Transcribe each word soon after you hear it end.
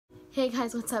Hey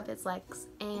guys, what's up? It's Lex,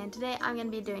 and today I'm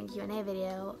going to be doing a Q&A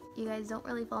video. You guys don't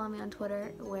really follow me on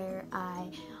Twitter, where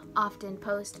I often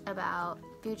post about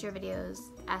future videos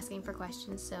asking for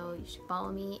questions, so you should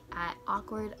follow me at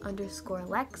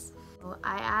awkward_lex. So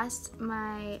I asked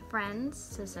my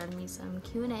friends to send me some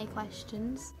Q&A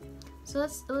questions. So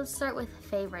let's start with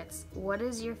favorites. What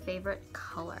is your favorite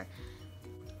color?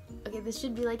 Okay, this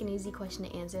should be like an easy question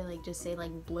to answer, like just say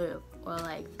like blue or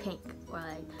like pink or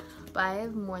like, but I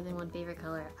have more than one favorite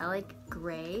color. I like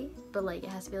gray, but like it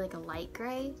has to be like a light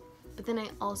gray, but then I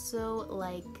also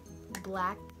like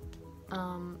black,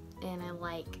 and I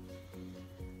like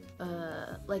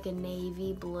a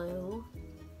navy blue.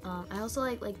 I also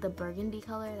like the burgundy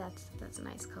color. That's a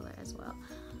nice color as well.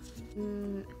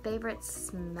 Favorite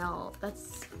smell?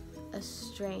 That's a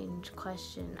strange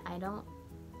question. I don't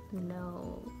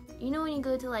know. You know when you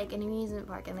go to like an amusement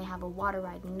park and they have a water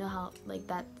ride, you know how like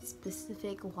that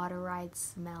specific water ride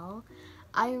smell?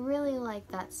 I really like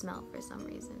that smell for some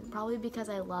reason. Probably because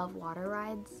I love water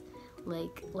rides,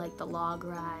 like the log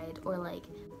ride, or like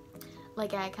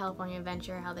at California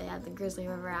Adventure, how they had the Grizzly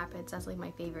River Rapids. That's like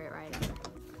my favorite ride ever.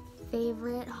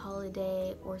 Favorite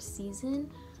holiday or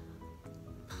season?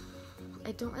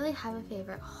 I don't really have a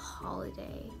favorite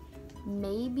holiday.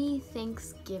 Maybe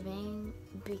Thanksgiving,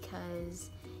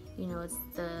 because you know it's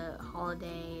the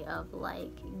holiday of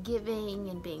like giving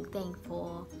and being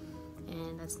thankful,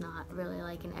 and that's not really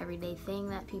like an everyday thing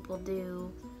that people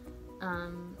do.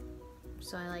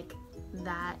 So I like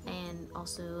that, and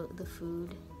also the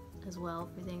food as well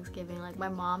for Thanksgiving. Like my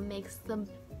mom makes the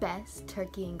best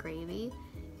turkey and gravy.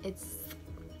 It's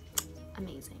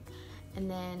amazing. And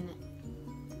then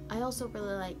I also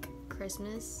really like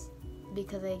Christmas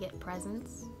because I get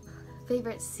presents.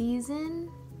 Favorite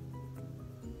season?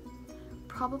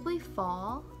 Probably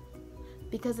fall,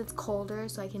 because it's colder,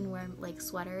 so I can wear like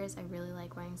sweaters. I really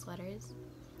like wearing sweaters.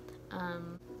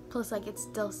 Plus like it's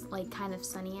still like kind of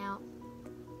sunny out,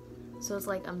 so it's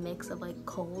like a mix of like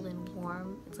cold and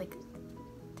warm. It's like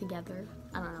together.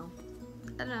 I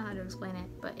don't know how to explain it,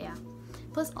 but yeah.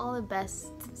 Plus all the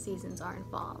best seasons are in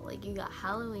fall. Like you got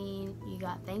Halloween, you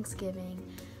got Thanksgiving.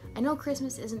 I know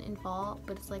Christmas isn't in fall,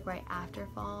 but it's like right after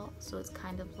fall, so it's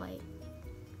kind of like,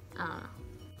 I don't know.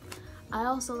 I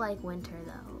also like winter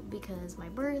though, because my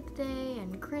birthday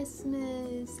and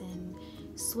Christmas and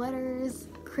sweaters,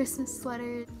 Christmas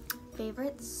sweaters.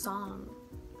 Favorite song?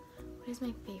 What is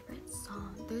my favorite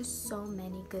song? There's so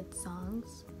many good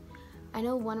songs. I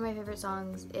know one of my favorite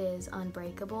songs is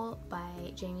Unbreakable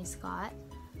by Jamie Scott.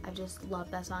 I've just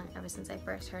loved that song ever since I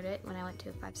first heard it when I went to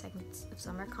a 5 Seconds of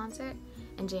Summer concert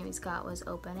and Jamie Scott was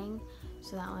opening,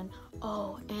 so that one.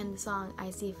 Oh, and the song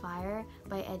I See Fire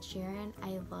by Ed Sheeran.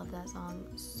 I love that song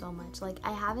so much. Like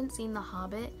I haven't seen The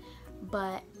Hobbit,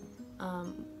 but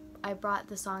I brought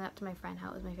the song up to my friend how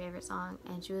it was my favorite song,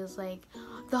 and she was like,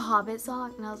 The Hobbit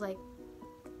song? And I was like,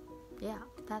 yeah,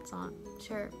 that song,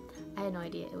 sure. I had no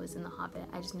idea it was in The Hobbit.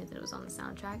 I just knew that it was on the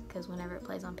soundtrack, because whenever it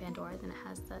plays on Pandora, then it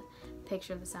has the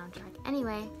picture of the soundtrack.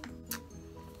 Anyway,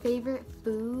 favorite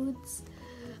foods?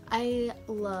 I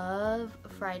love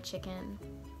fried chicken.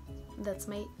 That's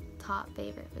my top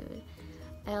favorite food.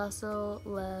 I also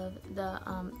love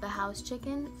the house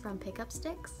chicken from Pickup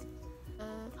Sticks.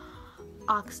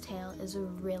 Oxtail is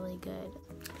really good.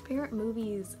 Favorite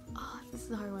movies? Oh, this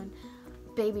is a hard one.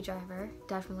 Baby Driver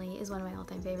definitely is one of my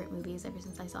all-time favorite movies ever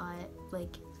since I saw it.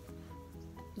 Like,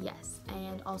 yes.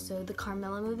 And also the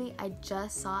Carmilla movie, I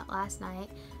just saw it last night.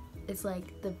 It's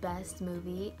like the best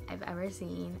movie I've ever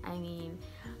seen. I mean,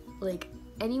 like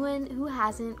anyone who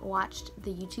hasn't watched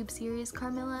the YouTube series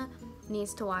Carmilla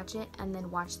needs to watch it and then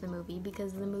watch the movie,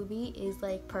 because the movie is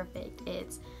like perfect.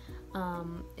 It's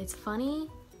funny,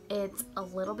 it's a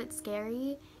little bit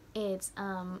scary, it's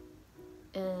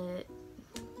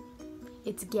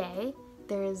gay,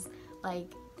 there's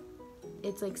like,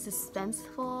 it's like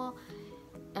suspenseful,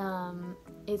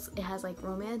 it has like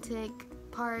romantic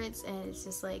parts, and it's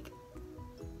just like,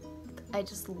 I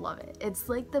just love it. It's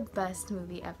like the best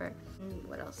movie ever.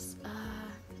 What else?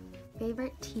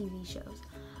 Favorite TV shows?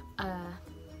 I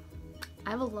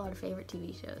have a lot of favorite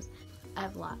TV shows. I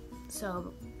have a lot.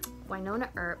 So, Winona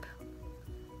Earp,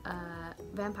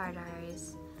 Vampire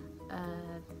Diaries,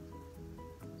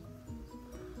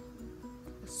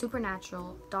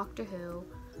 Supernatural, Doctor Who,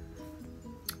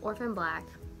 Orphan Black.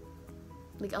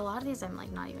 Like a lot of these I'm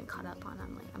like not even caught up on.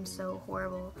 I'm so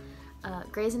horrible.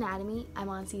 Grey's Anatomy, I'm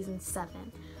on season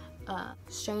 7.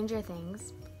 Stranger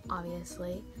Things,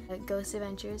 obviously. Ghost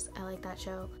Adventures, I like that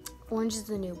show. Orange is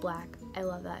the New Black, I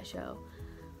love that show.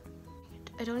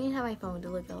 I don't even have my phone to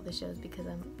look at all the shows because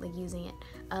I'm like using it.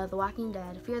 The Walking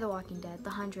Dead, Fear the Walking Dead, The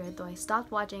 100, though I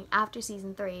stopped watching after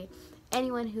season 3.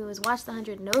 Anyone who has watched The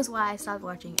 100 knows why I stopped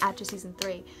watching after season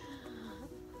 3.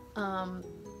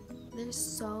 There's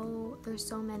so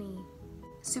many.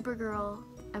 Supergirl,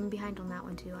 I'm behind on that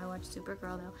one too. I watched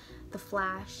Supergirl though. The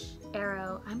Flash,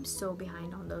 Arrow, I'm so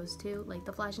behind on those two. Like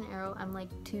The Flash and Arrow, I'm like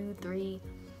 2, 3,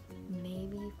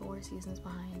 maybe 4 seasons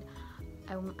behind.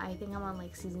 I think I'm on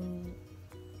like season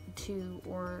 2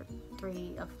 or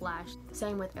 3 of Flash.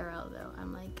 Same with Arrow though.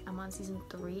 I'm on season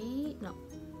 3, no,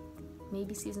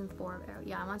 maybe season 4 of Arrow.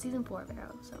 Yeah, I'm on season 4 of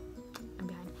Arrow, so I'm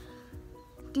behind.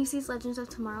 DC's Legends of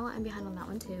Tomorrow, I'm behind on that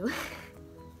one too.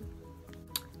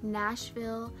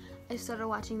 Nashville, I started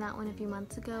watching that one a few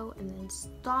months ago and then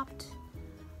stopped,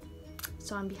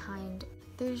 so I'm behind.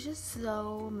 There's just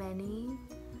so many,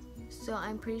 so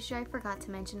I'm pretty sure I forgot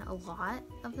to mention a lot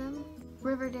of them.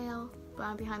 Riverdale, but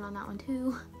I'm behind on that one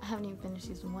too. I haven't even finished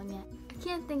season 1 yet. I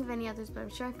can't think of any others, but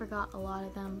I'm sure I forgot a lot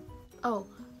of them. Oh,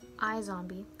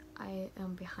 iZombie, I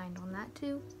am behind on that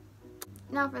too.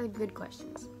 Now for the good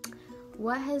questions.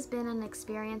 What has been an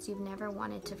experience you've never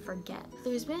wanted to forget?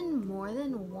 There's been more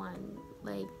than one,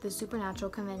 like the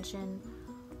Supernatural convention.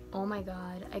 Oh my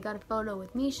god, I got a photo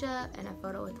with Misha and a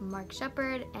photo with Mark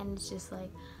Shepard, and it's just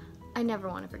like, I never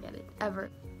want to forget it, ever.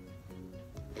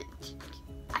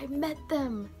 I met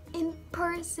them in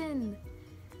person.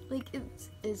 Like,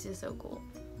 it's just so cool.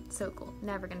 So cool.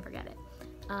 Never gonna forget it.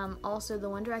 Also, the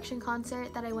One Direction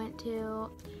concert that I went to,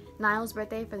 Niall's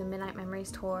birthday for the Midnight Memories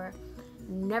tour.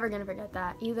 Never gonna forget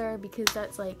that either, because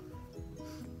that's like,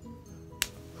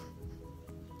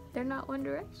 they're not One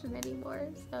Direction anymore,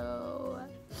 so.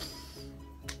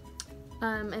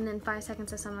 And then 5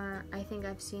 Seconds of Summer, I think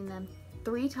I've seen them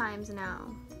 3 times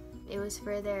now. It was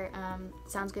for their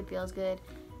Sounds Good Feels Good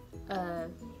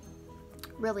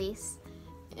release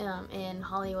in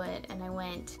Hollywood, and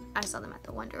I saw them at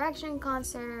the One Direction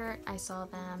concert. I saw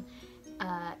them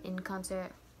in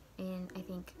concert in, I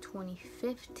think,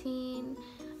 2015,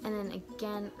 and then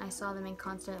again I saw them in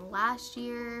concert last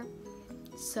year.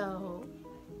 So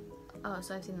I've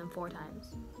seen them 4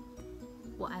 times.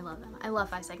 Well, I love them. I love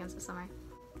 5 Seconds of Summer.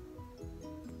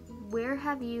 Where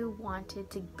have you wanted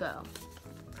to go?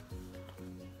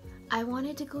 I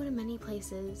wanted to go to many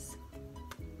places,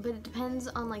 but it depends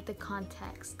on like the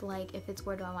context. Like if it's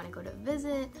where do I want to go to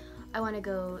visit, I want to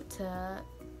go to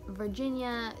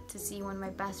Virginia to see one of my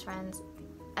best friends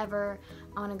ever.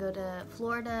 I want to go to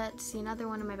Florida to see another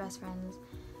one of my best friends.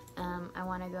 I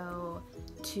want to go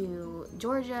to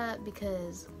Georgia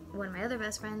because one of my other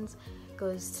best friends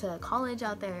goes to college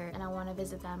out there, and I want to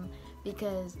visit them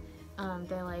because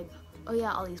they're like, oh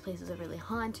yeah, all these places are really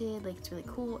haunted, like it's really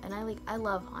cool, and I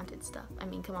love haunted stuff. I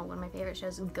mean, come on, one of my favorite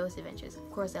shows is Ghost Adventures.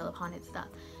 Of course I love haunted stuff,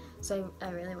 so I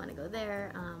really want to go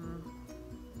there.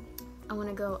 I want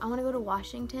to go to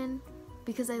Washington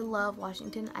because I love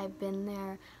Washington. I've been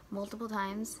there multiple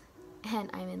times and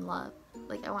I'm in love.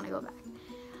 Like, I want to go back.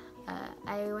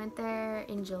 I went there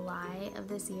in July of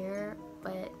this year,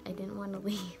 but I didn't want to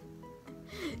leave.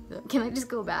 Can I just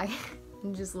go back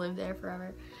and just live there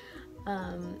forever?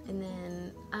 And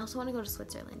then I also want to go to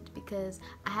Switzerland because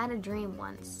I had a dream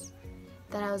once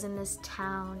that I was in this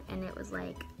town and it was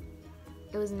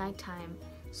nighttime,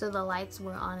 so the lights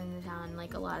were on in the town.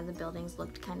 Like, a lot of the buildings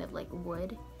looked kind of like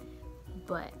wood,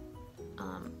 but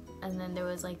and then there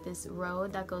was like this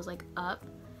road that goes like up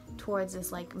towards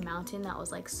this like mountain that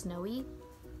was like snowy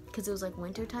because it was like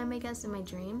winter time, I guess, in my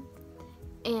dream.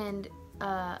 And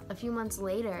a few months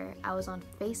later I was on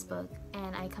Facebook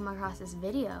and I come across this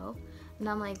video and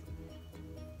I'm like,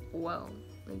 whoa,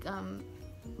 like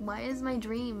why is my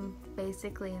dream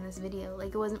basically in this video?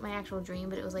 Like, it wasn't my actual dream,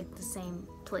 but it was like the same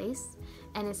place,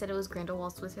 and it said it was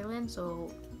Grindelwald, Switzerland,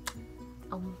 so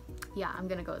yeah, I'm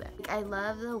gonna go there. Like, I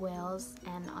love the Wales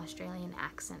and Australian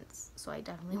accents, so I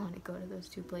definitely want to go to those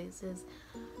 2 places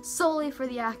solely for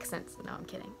the accents. No, I'm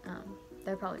kidding.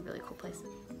 They're probably really cool places.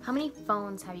 How many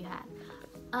phones have you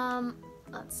had?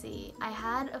 Let's see. I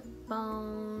had a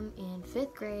phone in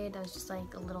 5th grade that was just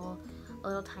like a little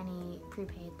tiny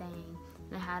prepaid thing,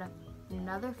 and I had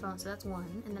another phone, so that's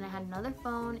 1, and then I had another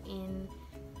phone in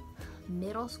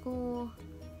middle school.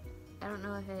 I don't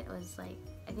know if it was like,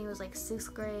 I think it was like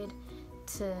 6th grade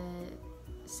to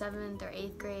 7th or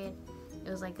 8th grade. It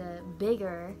was like a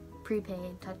bigger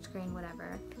prepaid touchscreen,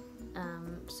 whatever.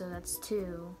 So that's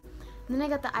 2. And then I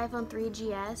got the iPhone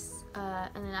 3GS,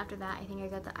 and then after that I think I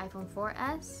got the iPhone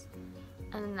 4S,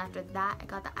 and then after that I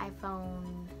got the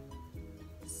iPhone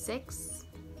 6.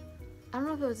 I don't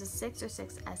know if it was a 6 or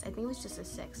 6S. I think it was just a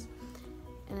 6.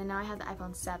 And then now I have the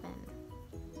iPhone 7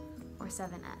 or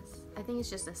 7S. I think it's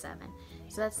just a 7.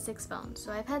 So that's 6 phones.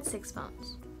 So I've had 6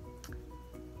 phones.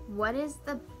 What is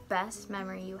the best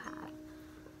memory you had?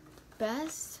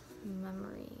 Best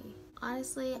memory.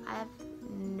 Honestly, I have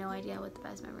no idea what the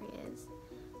best memory is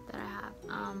that I have.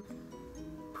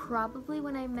 Probably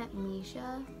when I met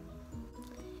Misha.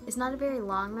 It's not a very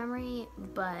long memory,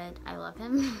 but I love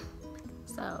him.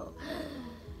 So,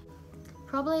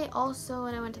 probably also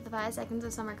when I went to the 5 Seconds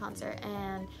of Summer concert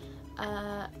and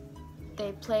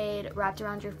they played Wrapped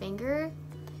Around Your Finger,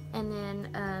 and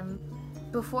then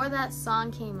before that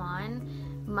song came on,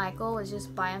 Michael was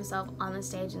just by himself on the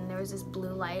stage and there was this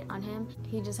blue light on him.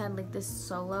 He just had like this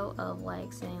solo of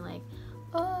like saying like,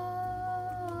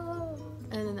 oh,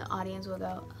 and then the audience will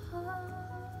go,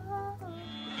 oh.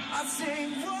 I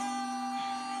sing, whoa.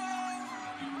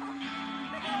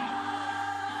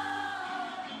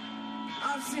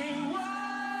 I sing, whoa.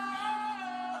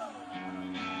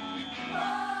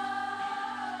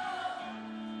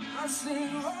 I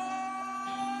sing, whoa.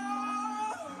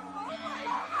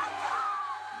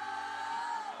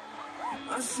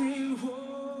 I sing,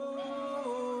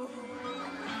 whoa.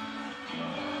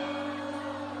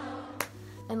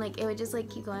 And like it would just like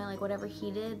keep going, like whatever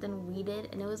he did, then we did,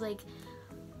 and it was like,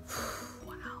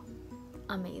 wow,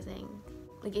 amazing.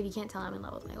 Like if you can't tell, I'm in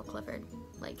love with Michael Clifford.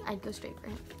 Like I'd go straight for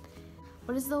him.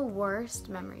 What is the worst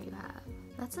memory you have?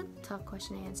 That's a tough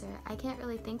question to answer. I can't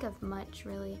really think of much,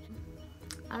 really.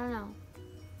 I don't know.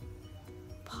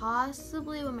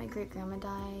 Possibly when my great-grandma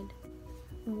died.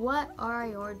 What are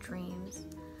your dreams?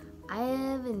 I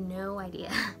have no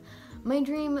idea. My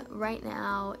dream right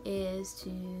now is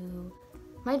to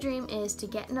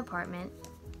get an apartment,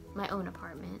 my own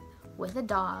apartment, with a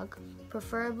dog,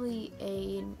 preferably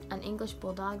an English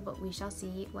bulldog, but we shall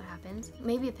see what happens.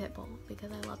 Maybe a pit bull,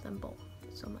 because I love them both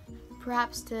so much.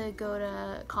 Perhaps to go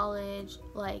to college,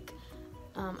 like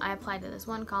I applied to this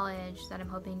one college that I'm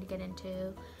hoping to get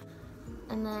into,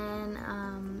 and then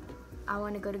I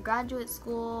want to go to graduate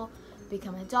school,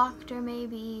 become a doctor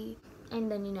maybe, and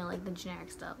then, you know, like the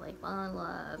generic stuff, like fall in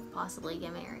love, possibly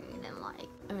get married, and like,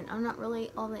 I mean, I'm not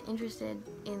really all that interested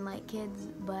in like kids,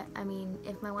 but I mean,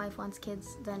 if my wife wants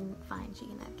kids, then fine, she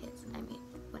can have kids. I mean,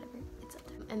 whatever, it's up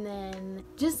to her. And then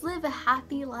just live a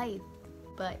happy life.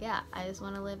 But yeah, I just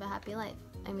want to live a happy life.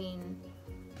 I mean,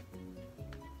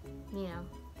 you know,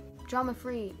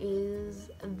 drama-free is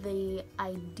the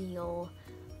ideal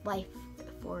life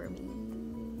for me.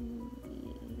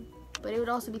 But it would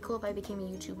also be cool if I became a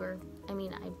YouTuber. I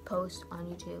mean, I post on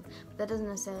YouTube, but that doesn't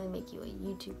necessarily make you a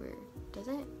YouTuber, does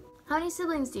it? How many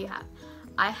siblings do you have?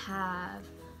 I have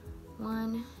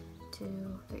 1,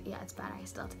 2, 3. Yeah, it's bad. I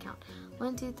still have to count.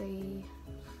 1, 2, 3,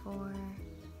 4,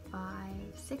 5,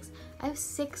 6. I have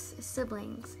 6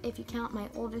 siblings if you count my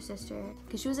older sister,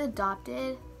 because she was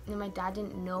adopted and my dad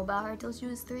didn't know about her till she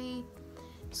was 3,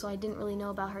 so I didn't really know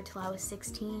about her till I was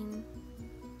 16.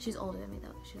 She's older than me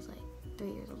though. She's like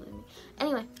 3 years older than me.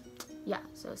 Anyway, yeah,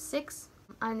 so 6.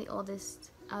 I'm the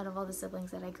oldest out of all the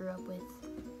siblings that I grew up with,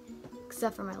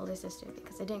 except for my older sister,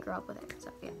 because I didn't grow up with her,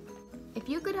 so yeah. If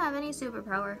you could have any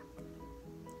superpower,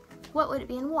 what would it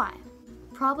be and why?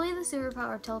 Probably the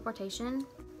superpower of teleportation,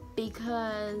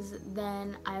 because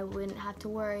then I wouldn't have to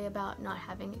worry about not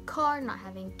having a car, not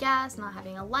having gas, not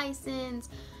having a license,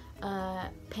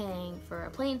 paying for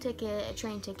a plane ticket, a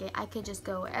train ticket. I could just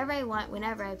go wherever I want,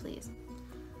 whenever I please.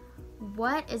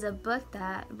 What is a book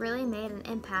that really made an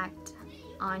impact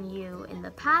on you in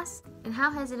the past, and how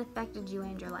has it affected you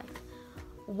and your life?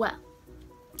 Well,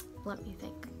 let me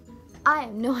think. I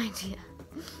have no idea.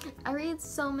 I read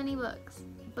so many books,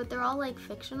 but they're all like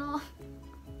fictional.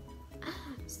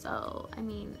 So, I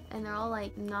mean, and they're all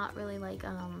like not really like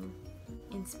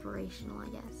inspirational, I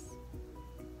guess.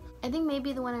 I think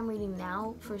maybe the one I'm reading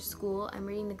now for school, I'm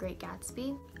reading The Great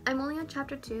Gatsby. I'm only on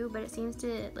chapter 2, but it seems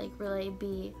to like really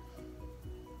be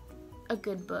a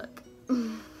good book.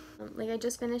 Like I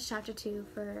just finished chapter 2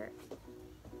 for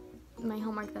my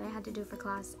homework that I had to do for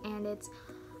class, and it's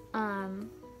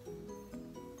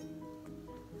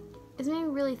made me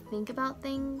really think about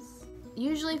things.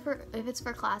 Usually if it's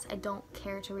for class, I don't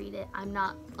care to read it. I'm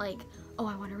not like, oh,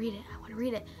 I want to read it, I want to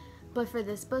read it. But for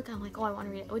this book, I'm like, oh, I want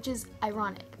to read it, which is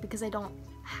ironic because I don't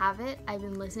have it. I've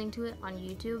been listening to it on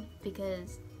YouTube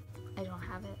because I don't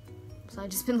have it. So I've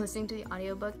just been listening to the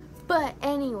audiobook. But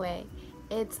anyway,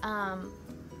 it's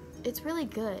really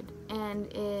good, and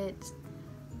it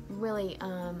really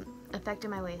affected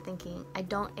my way of thinking. I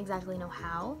don't exactly know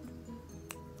how,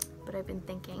 but I've been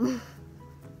thinking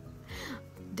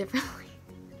differently.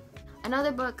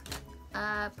 Another book,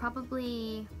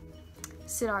 probably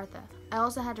Siddhartha. I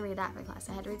also had to read that for class.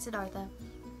 I had to read Siddhartha.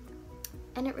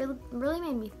 And it really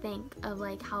made me think of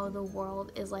like how the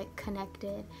world is like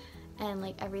connected and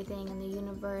like everything in the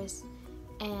universe.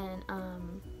 And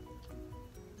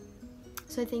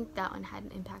so I think that one had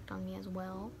an impact on me as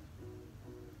well.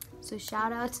 So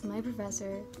shout out to my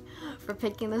professor for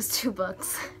picking those 2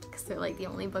 books because they're like the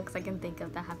only books I can think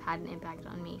of that have had an impact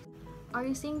on me. Are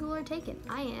you single or taken?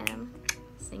 I am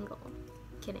single.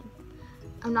 Kidding.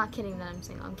 I'm not kidding that I'm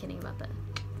single. I'm kidding about the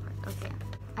part. Okay.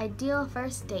 Ideal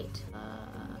first date.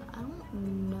 I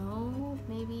don't know.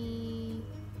 Maybe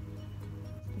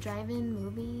drive-in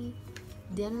movie,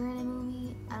 dinner in a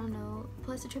movie. I don't know.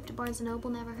 Plus a trip to Barnes &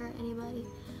 Noble never hurt anybody.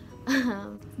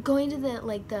 Going to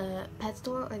the pet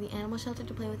store or the animal shelter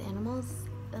to play with animals.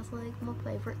 That's like my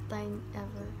favorite thing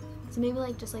ever. So maybe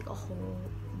like just like a whole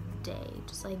day.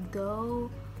 Just like go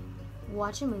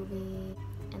watch a movie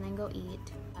and then go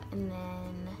eat and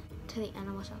then to the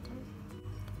animal shelter.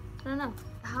 I don't know.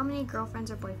 How many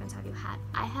girlfriends or boyfriends have you had?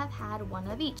 I have had 1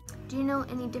 of each. Do you know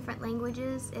any different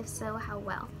languages? If so, how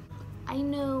well? I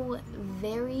know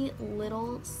very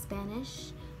little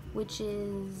Spanish, which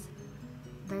is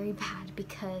very bad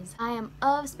because I am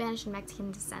of Spanish and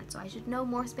Mexican descent, so I should know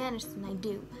more Spanish than I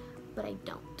do, but I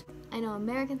don't. I know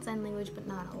American Sign Language, but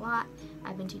not a lot.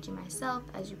 I've been teaching myself,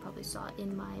 as you probably saw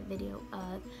in my video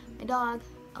of my dog,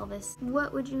 Elvis.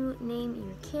 What would you name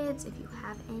your kids if you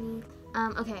have any?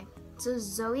 Okay, so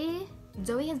Zoe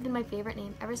has been my favorite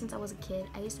name ever since I was a kid.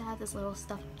 I used to have this little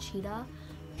stuffed cheetah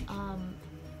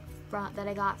that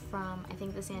I got from, I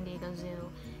think, the San Diego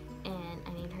Zoo, and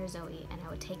I named her Zoe, and I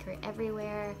would take her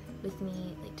everywhere with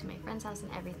me, like to my friend's house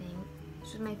and everything.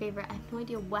 She was my favorite. I have no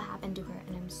idea what happened to her,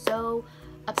 and I'm so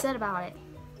upset about it.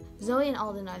 Zoe and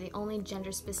Alden are the only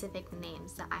gender-specific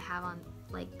names that I have on,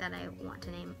 like, that I want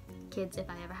to name kids if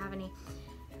I ever have any.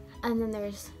 And then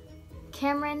there's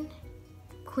Cameron,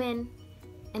 Quinn,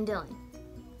 and Dylan.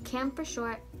 Cam for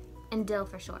short, and Dill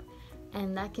for short.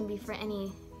 And that can be for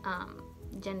any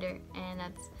gender, and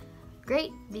that's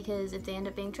great because if they end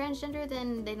up being transgender,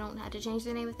 then they don't have to change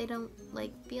their name if they don't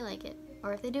like feel like it,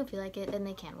 or if they do feel like it, then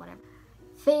they can, whatever.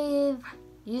 Fave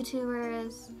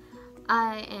YouTubers.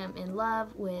 I am in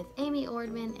love with Amy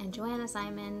Ordman and Joanna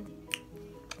Simon.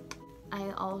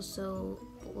 I also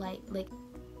like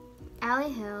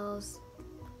Allie Hills,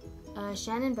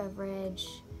 Shannon Beveridge,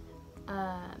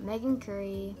 Megan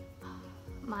Curry,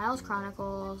 Miles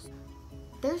Chronicles.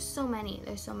 There's so many.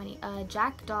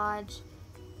 Jack Dodge,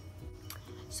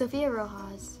 Sophia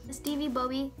Rojas, Stevie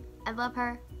Bobby. I love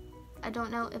her. I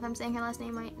don't know if I'm saying her last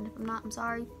name right, and if I'm not, I'm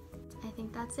sorry. I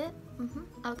think that's it.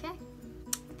 Okay.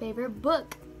 Favorite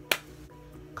book?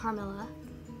 Carmilla.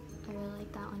 I really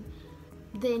like that one.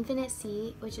 The Infinite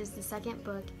Sea, which is the 2nd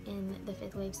book in the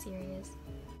 5th Wave series.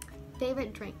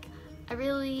 Favorite drink? I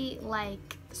really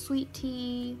like sweet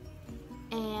tea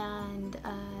and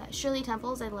Shirley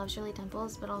Temples. I love Shirley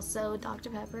Temples, but also Dr.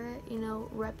 Pepper, you know,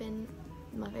 reppin'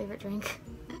 my favorite drink.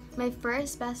 My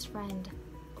first best friend.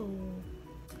 Ooh.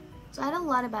 So I had a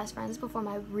lot of best friends before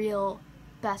my real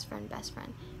best friend.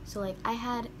 So like I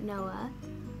had Noah,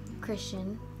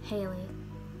 Christian, Haley,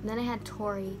 and then I had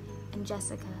Tori and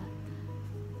Jessica.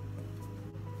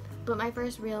 But my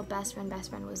first real best friend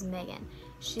was Megan.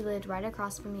 She lived right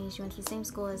across from me. She went to the same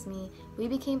school as me. We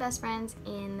became best friends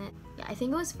in, I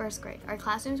think it was 1st grade. Our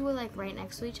classrooms were like right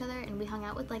next to each other, and we hung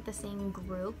out with like the same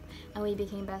group, and we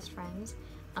became best friends.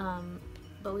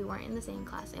 But we weren't in the same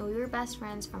class, and we were best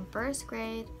friends from 1st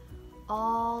grade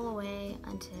all the way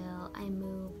until I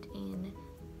moved in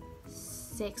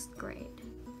 6th grade.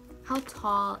 How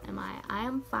tall am I? I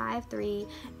am 5'3",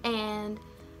 and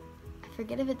I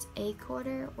forget if it's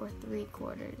 1/4 or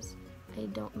 3/4. I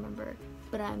don't remember,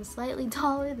 but I'm slightly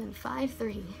taller than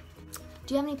 5'3".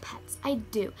 Do you have any pets? I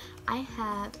do. I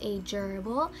have a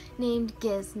gerbil named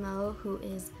Gizmo, who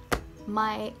is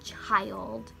my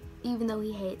child, even though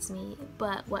he hates me,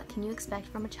 but what can you expect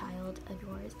from a child of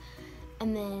yours?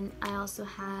 And then I also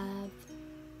have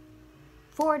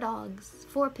 4 dogs,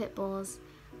 4 pit bulls.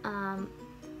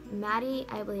 Maddie,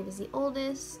 I believe, is the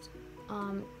oldest,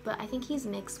 but I think he's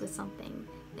mixed with something,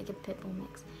 like a pit bull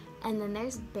mix. And then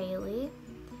there's Bailey,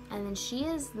 and then she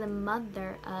is the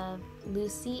mother of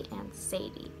Lucy and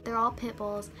Sadie. They're all pit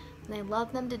bulls, and I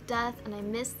love them to death, and I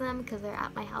miss them because they're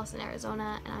at my house in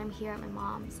Arizona, and I'm here at my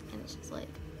mom's, and it's just like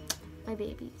my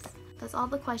babies. That's all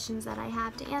the questions that I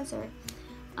have to answer.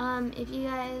 If you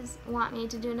guys want me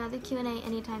to do another Q&A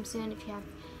anytime soon, if you have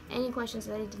any questions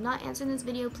that I did not answer in this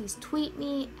video, please tweet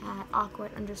me at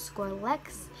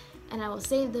awkward_lex, and I will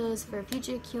save those for a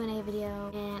future Q&A video.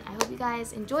 And I hope you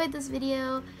guys enjoyed this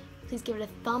video. Please give it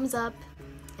a thumbs up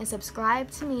and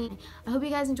subscribe to me. I hope you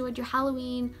guys enjoyed your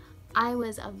Halloween. I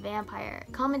was a vampire.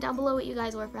 Comment down below what you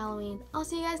guys were for Halloween. I'll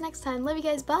see you guys next time. Love you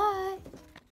guys. Bye.